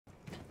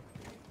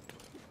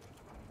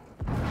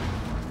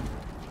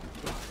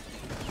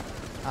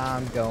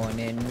I'm going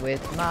in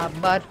with my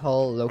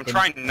butthole open.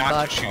 I'm trying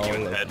not to shoot you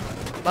in the head.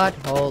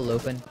 Butthole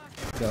open.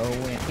 Go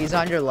in. He's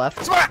on your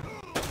left. Smack!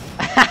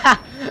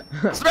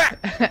 Smack!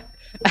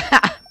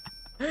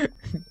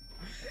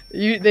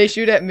 They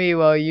shoot at me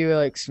while you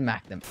like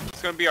smack them.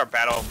 It's gonna be our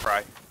battle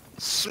cry.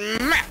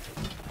 Smack!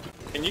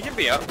 Can you get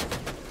me up?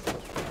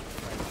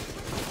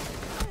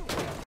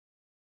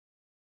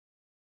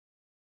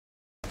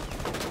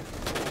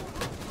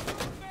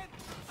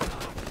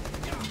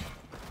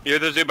 You hear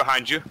the dude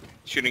behind you,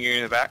 shooting you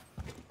in the back,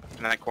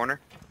 in that corner,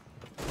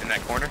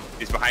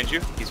 He's behind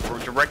you. He's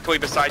directly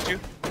beside you.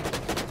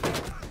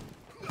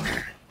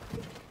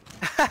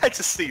 I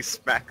just see you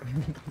smack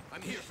him.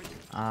 I'm here for you.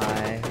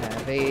 I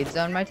have AIDS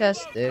on my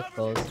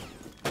testicles.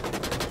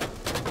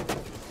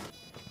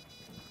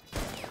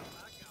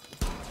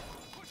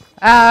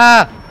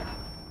 Ah!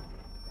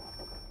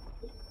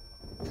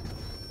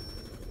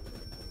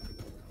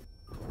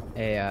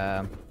 Hey,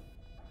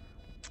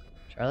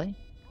 Charlie?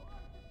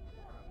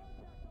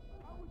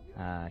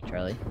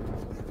 Charlie?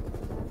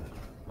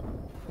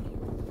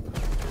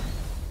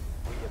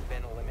 We have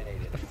been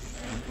eliminated.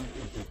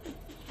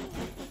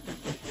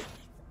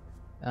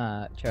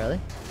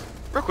 Charlie?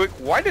 Real quick,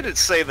 why did it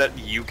say that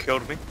you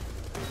killed me?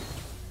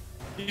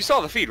 You saw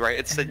the feed, right?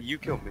 It said you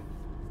killed me.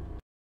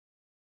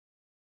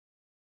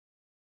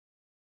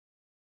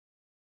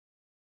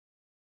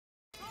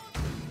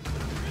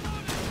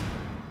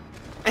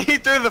 He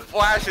threw the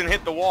flash and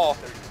hit the wall.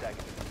 30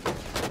 seconds.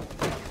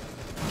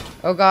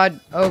 Oh god,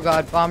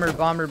 bomber.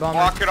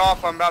 Block it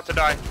off, I'm about to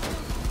die.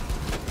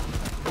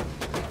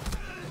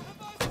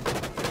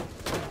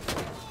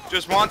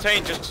 Just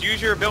Montagne, just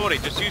use your ability,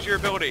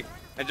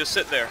 and just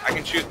sit there. I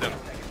can shoot them.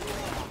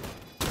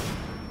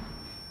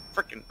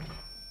 Frickin'.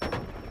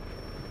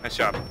 Nice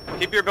job.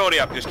 Keep your ability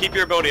up, just keep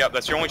your ability up,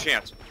 that's your only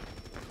chance.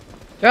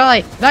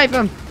 Charlie, knife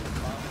him!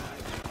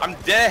 I'm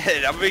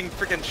dead, I'm being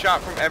freaking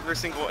shot from every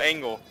single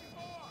angle.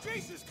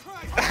 Jesus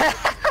Christ!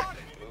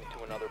 Move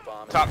to another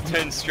bomb. Top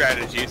 10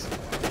 strategies.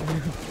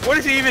 What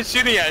is he even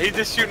shooting at? He's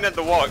just shooting at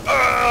the wall.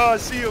 Ah, I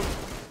see him.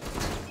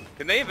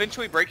 Can they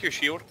eventually break your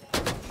shield?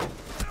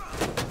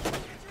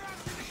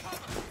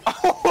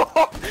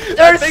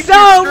 There's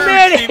so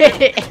many!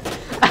 Take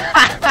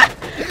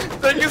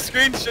a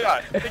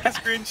screenshot. Take a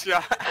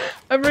screenshot.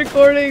 I'm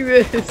recording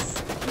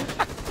this.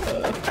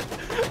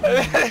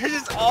 They're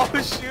just all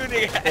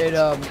shooting at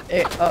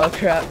you. Oh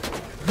crap.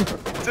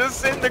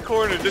 Just sit in the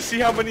corner. Just see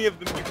how many of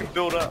them you can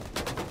build up.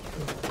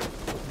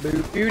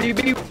 Boop, boop,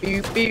 boop,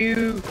 boop,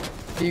 boop,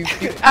 boop,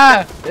 boop.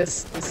 Ah!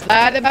 Just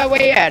sliding my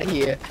way out of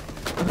here.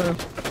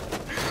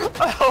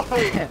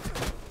 Oh,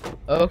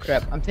 Oh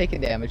crap, I'm taking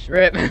damage.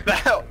 Rip.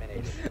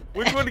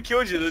 which one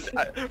killed you?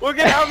 Look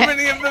at how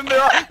many of them there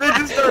are. They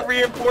just start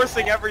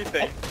reinforcing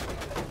everything.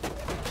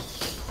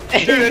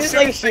 Dude, as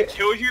soon as they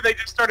killed you, they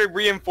just started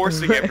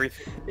reinforcing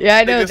everything. Yeah,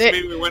 I know. They just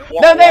immediately went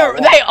wall, No, wall,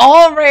 wall. they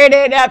all ran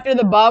in after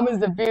the bomb was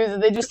defused,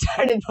 and they just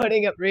started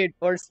putting up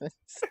reinforcements.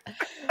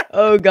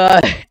 Oh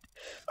god. Alright,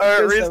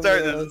 There's restart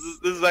somebody this. else.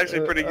 This is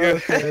actually pretty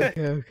good.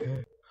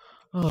 Okay.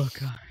 Oh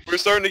god. We're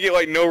starting to get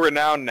like no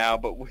renown now,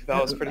 but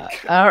that was pretty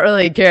good. I don't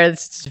really care.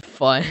 It's just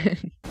fun.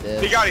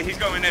 He got it. He's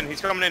coming in.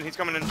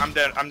 I'm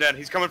dead.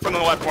 He's coming from the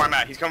left where I'm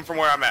at.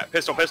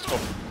 Pistol.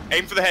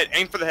 Aim for the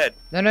head.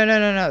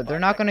 No. They're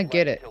not gonna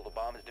get it. Until the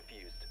bomb is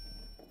defused.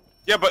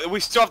 Yeah, but we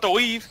still have to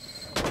leave.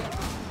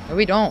 No,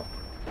 we don't.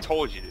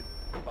 Told you, dude.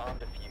 Bomb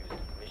defused.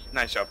 Mission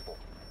Nice job. successful.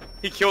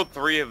 He killed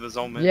 3 of his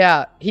own men.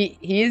 Yeah,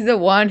 he's the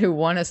one who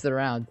won us the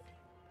round.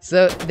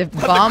 So the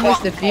bomb was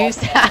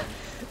defused.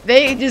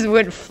 They just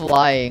went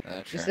flying.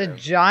 Just a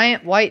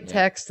giant white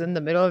text in the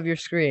middle of your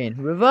screen.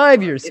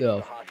 Revive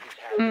yourself.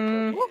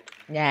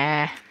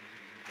 Nah.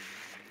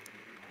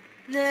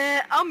 Nah,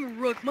 I'm a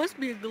rook. Must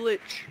be a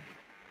glitch.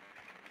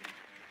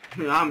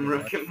 I'm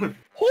rooking.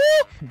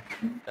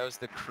 That was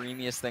the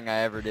creamiest thing I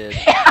ever did.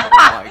 Oh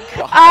my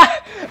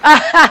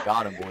god.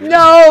 Got him, boys.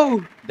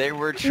 No! They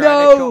were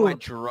trying to kill my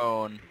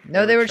drone.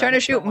 No, they were trying to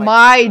shoot kill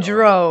my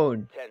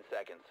drone. 10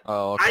 seconds.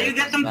 Oh, okay. How you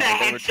get them to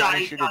They were trying headshot to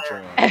each shoot a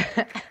other?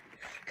 drone.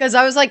 Cause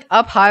I was like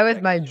up high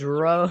with my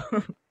drone.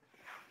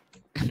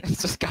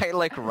 This guy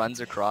like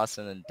runs across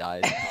and then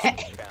dies.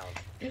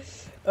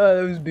 Oh,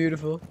 that was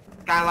beautiful.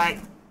 Skylight.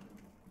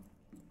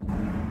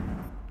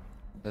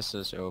 This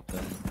is open.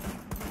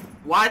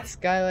 What?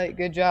 Skylight,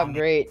 good job,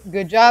 great.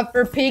 Good job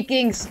for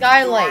peeking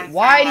Skylight. on,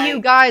 Why do Skylight.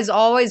 you guys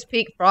always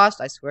peek Frost?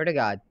 I swear to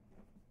God.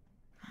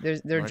 They're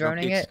Wanna go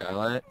droning peek it.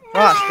 Skylight?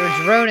 Frost,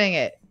 they're droning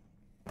it.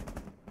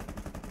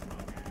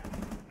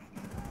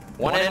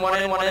 One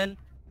in.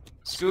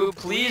 Scoop,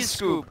 please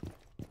scoop.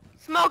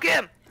 Smoke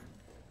him!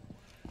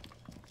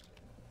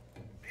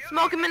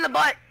 Smoke him in the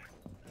butt!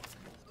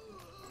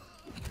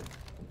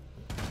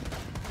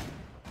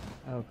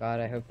 Oh God,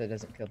 I hope that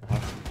doesn't kill the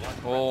hawk.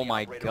 Oh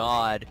my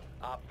god.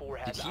 Op 4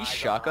 has Did he eyes on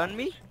shotgun hostage.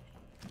 me?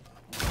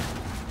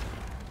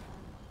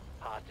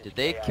 Hostage Did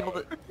they KIA. kill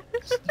the...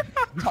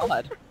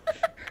 God.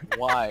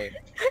 Why?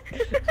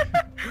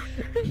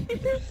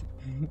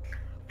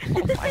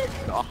 Oh my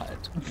god.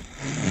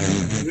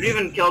 You didn't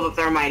even kill the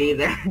thermite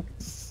either.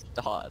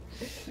 Todd.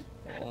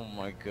 Oh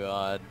my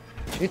god.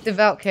 Shoot the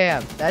Velt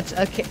cam. That's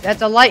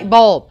a light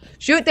bulb.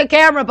 Shoot the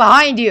camera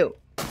behind you.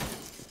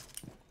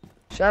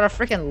 Shot a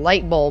freaking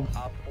light bulb.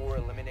 Op 4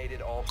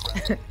 eliminated all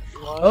friendlies.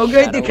 Oh,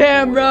 get the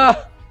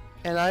camera.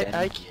 And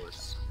I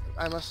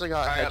must have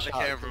got I got the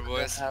headshot camera, because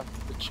boys. I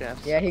have the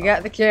chance. Yeah, he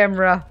got the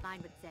camera.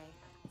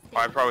 Oh,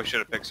 I probably should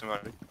have picked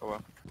somebody. Oh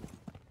well.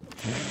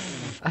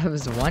 I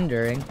was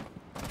wondering.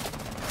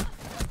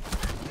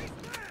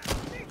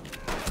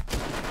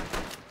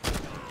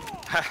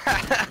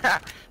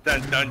 Dun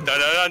dun dun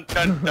dun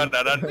dun dun dun dun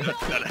dun dun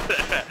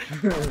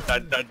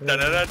dun dun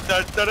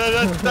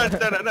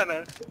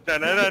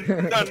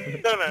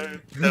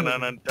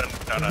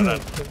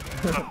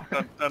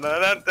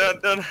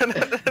dun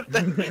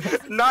dun.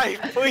 Knife,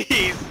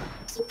 please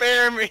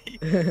spare me.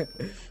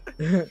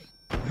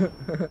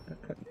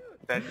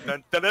 Dun dun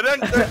dun dun dun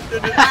dun.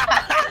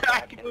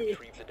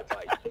 Retrieve the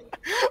device.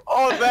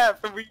 All that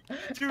for me.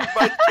 Dude,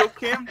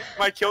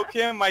 my kill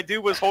cam, my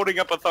dude was holding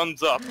up a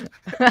thumbs up.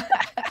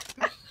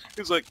 He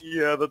was like,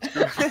 yeah, that's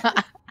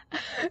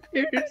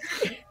good.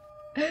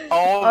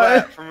 All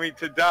that for me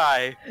to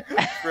die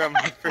from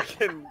a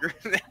freaking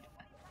grenade.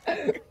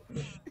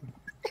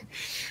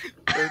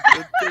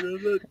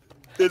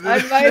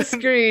 On my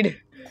screen.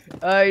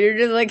 You're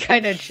just like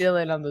kind of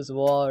chilling on this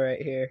wall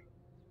right here.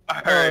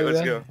 Alright,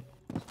 let's go.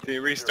 Can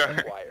you restart?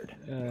 Required.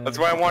 That's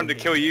why I wanted to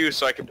kill you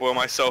so I could blow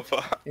myself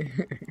up.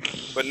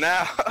 But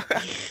now...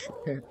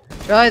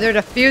 Charlie, they're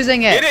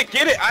defusing it.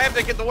 Get it! I have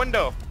to get the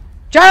window!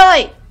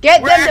 Charlie,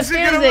 get We're them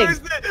actually gonna lose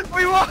defusing. it!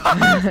 We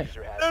won!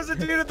 There's a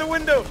dude at the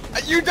window!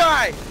 You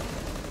die!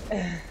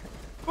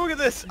 Look at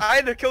this! I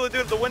had to kill the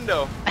dude at the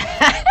window.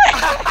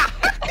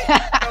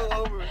 Fell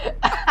over.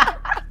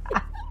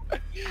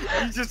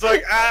 He's just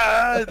like,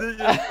 ah! Then you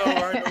fell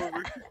right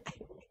over.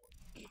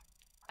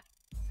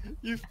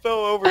 You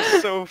fell over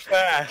so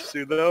fast,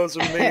 dude. That was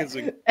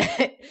amazing.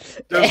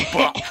 Just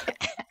bump.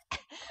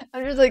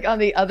 I'm just like on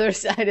the other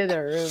side of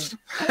the room.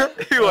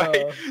 You're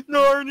like,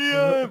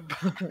 Narnia!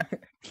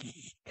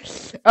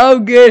 Oh,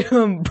 get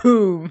him!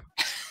 Boom!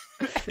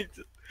 It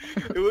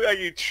looked like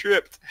you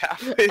tripped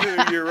halfway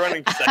through your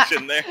running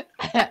session there.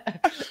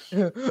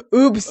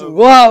 Oops! Oh,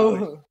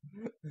 Whoa!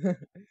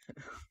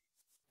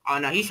 Oh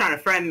no, he's trying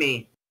to friend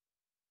me.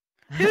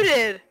 Who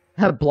did?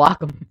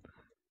 Block him.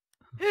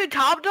 Who,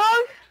 Top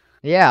Dog?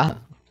 Yeah.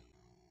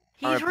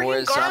 He's Alright, freaking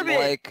boys, I'm garbage.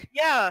 like...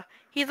 Yeah,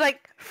 he's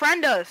like,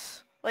 friend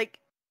us. Like,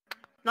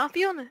 not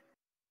feeling it.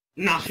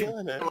 No.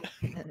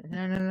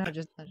 No,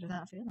 just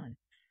not feeling.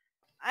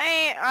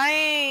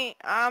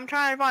 I'm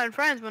trying to find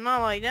friends, but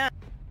not like that.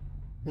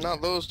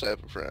 Not those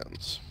type of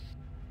friends.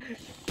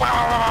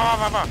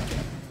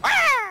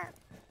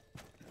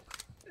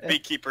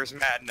 Beekeeper's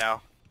mad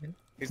now.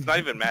 He's not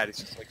even mad, he's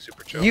just like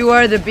super chill. You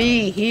are the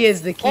bee. He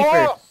is the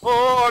keeper.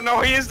 Oh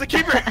no, he is the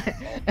keeper!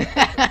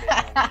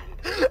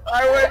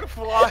 I went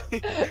flying.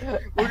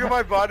 Look at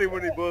my body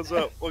when he blows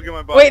up. Look at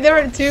my body. Wait,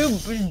 there were two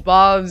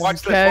Bobs.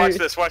 Watch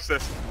this, watch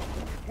this.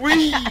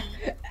 Whee!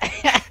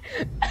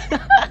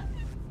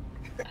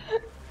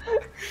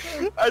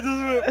 I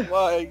just went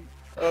flying.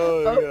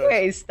 Oh my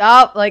Okay,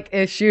 stop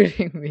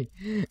shooting me.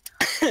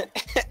 god.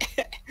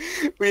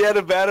 We had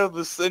a battle of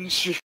the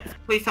century.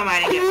 Please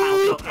somebody get final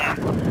kill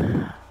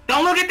cam.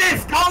 Don't look at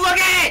this! Don't look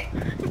at it!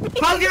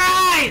 Close your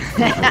eyes!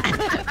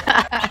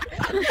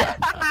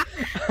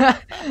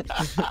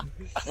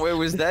 Wait,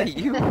 was that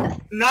you? No!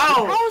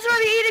 Oh, it's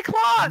already 8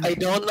 o'clock! I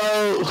don't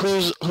know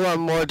who I'm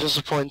more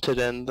disappointed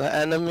in, the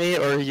enemy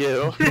or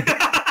you.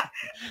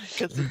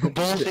 Because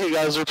both of you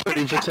guys are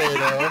pretty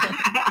potato.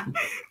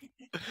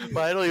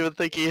 But I don't even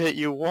think he hit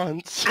you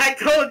once. I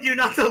told you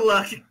not to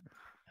look!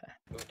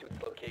 Move to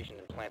its location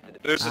and plant the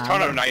There's a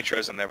ton of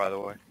nitros in there, by the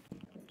way.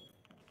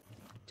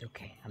 It's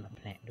okay. I'm gonna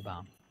plant the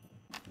bomb.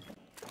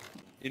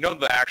 You know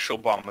the actual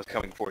bomb was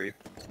coming for you.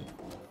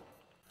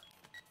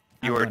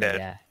 You I'm are gonna dead.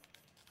 die.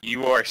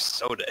 You are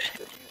so dead.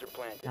 diffuser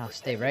planted. I'll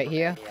stay right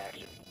here. Any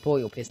action. Pull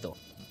your pistol.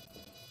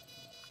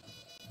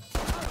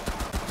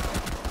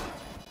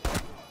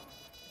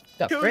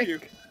 The Kill frick? you.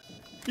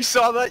 You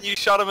saw that? You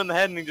shot him in the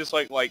head and he just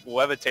like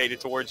levitated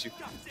towards you.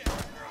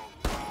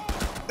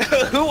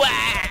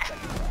 Hoo-ah!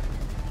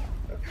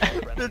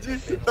 Did you?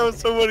 That was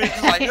so funny.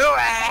 Just like,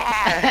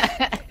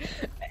 hoo-ah!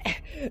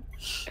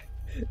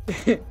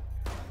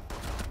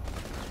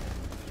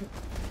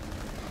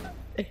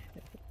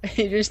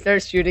 He just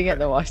starts shooting at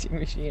the washing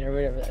machine or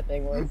whatever that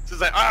thing was.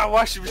 Just like, ah,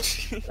 washing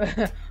machine.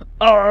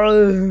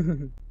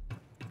 Oh.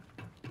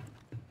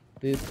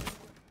 Boop.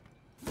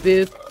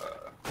 Boop.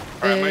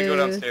 Alright, I'm gonna go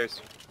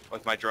downstairs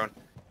with my drone.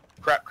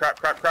 Crap.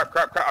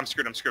 I'm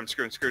screwed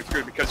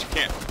because you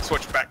can't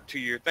switch back to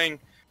your thing.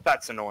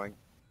 That's annoying.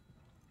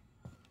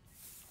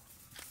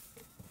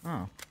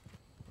 Oh.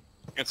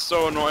 It's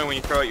so annoying when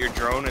you throw out your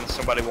drone and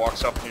somebody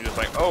walks up and you're just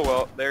like, oh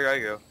well, there I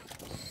go.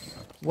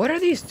 What are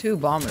these two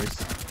bombers?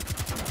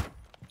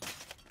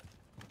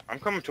 I'm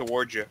coming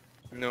towards you.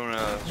 I'm doing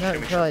a No,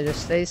 shimmy Charlie,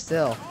 just stay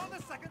still.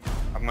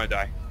 I'm gonna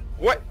die.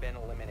 What? Been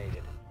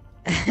eliminated.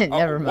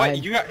 Never What?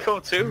 mind. You got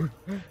killed too?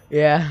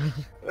 Yeah.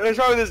 There's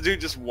probably this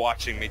dude just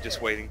watching me,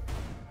 just waiting.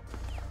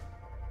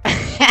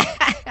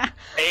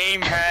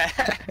 Aim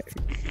hat.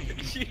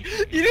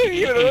 You didn't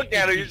even look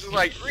at him. You're just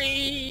like,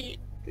 Ree.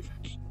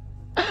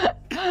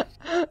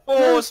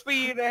 Full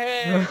speed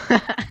ahead.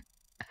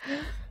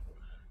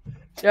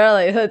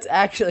 Charlie, let's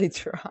actually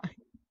try.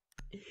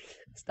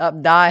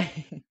 Stop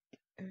dying.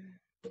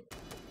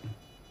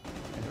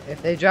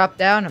 If they drop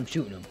down, I'm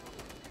shooting them.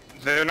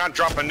 They're not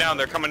dropping down.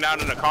 They're coming down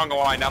in a conga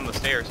line down the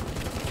stairs.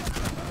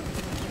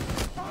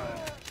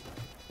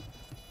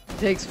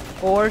 Takes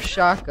 4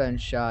 shotgun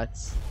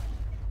shots.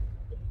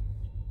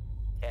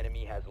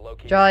 Enemy has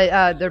located. Charlie,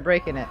 they're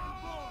breaking it.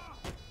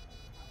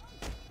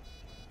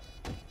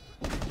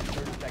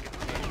 30 seconds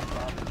remaining.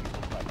 Bomb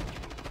defusal site.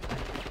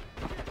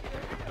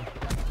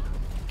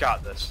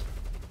 Got this.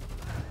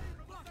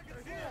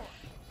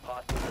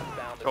 Hostiles have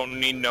found the Don't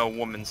need no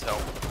woman's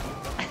help.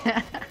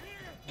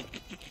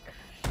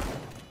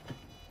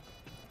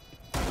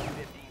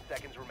 15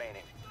 seconds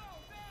remaining.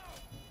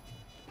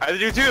 I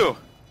do too.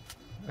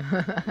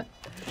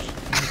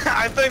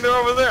 I think they're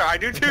over there. I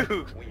do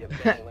too. We have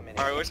been eliminated.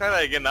 Alright, let's try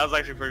that again. That was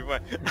actually pretty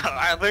fun.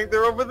 I think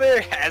they're over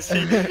there. As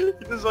he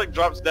just like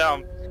drops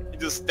down. He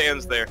just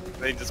stands there.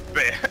 And he just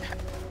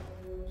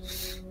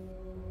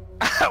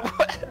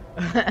what?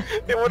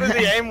 What is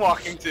he aim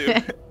walking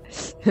to?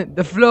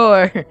 The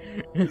floor.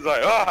 He's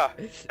like, ah,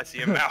 I see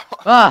him now.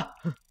 Ah.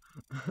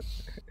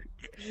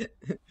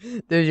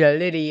 There's your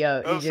little.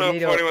 That was There's your so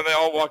little. funny when they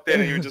all walked in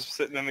and he was just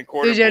sitting in the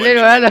corner. There's your blinking,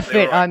 little and they elephant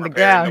were, like, on the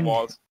repairing ground.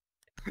 walls.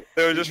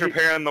 They were just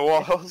repairing the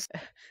walls.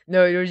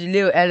 No, there's a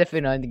little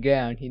elephant on the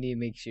ground. He need to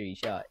make sure he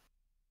shot.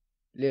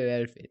 Little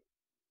elephant.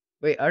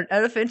 Wait, aren't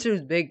elephants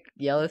those big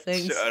yellow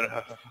things Shut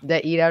up.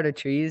 that eat out of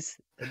trees?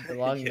 With the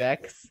long Yeah.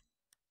 necks.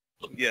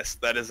 Yes,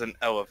 that is an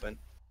elephant.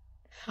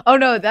 Oh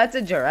no, that's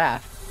a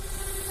giraffe.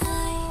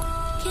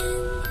 I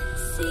can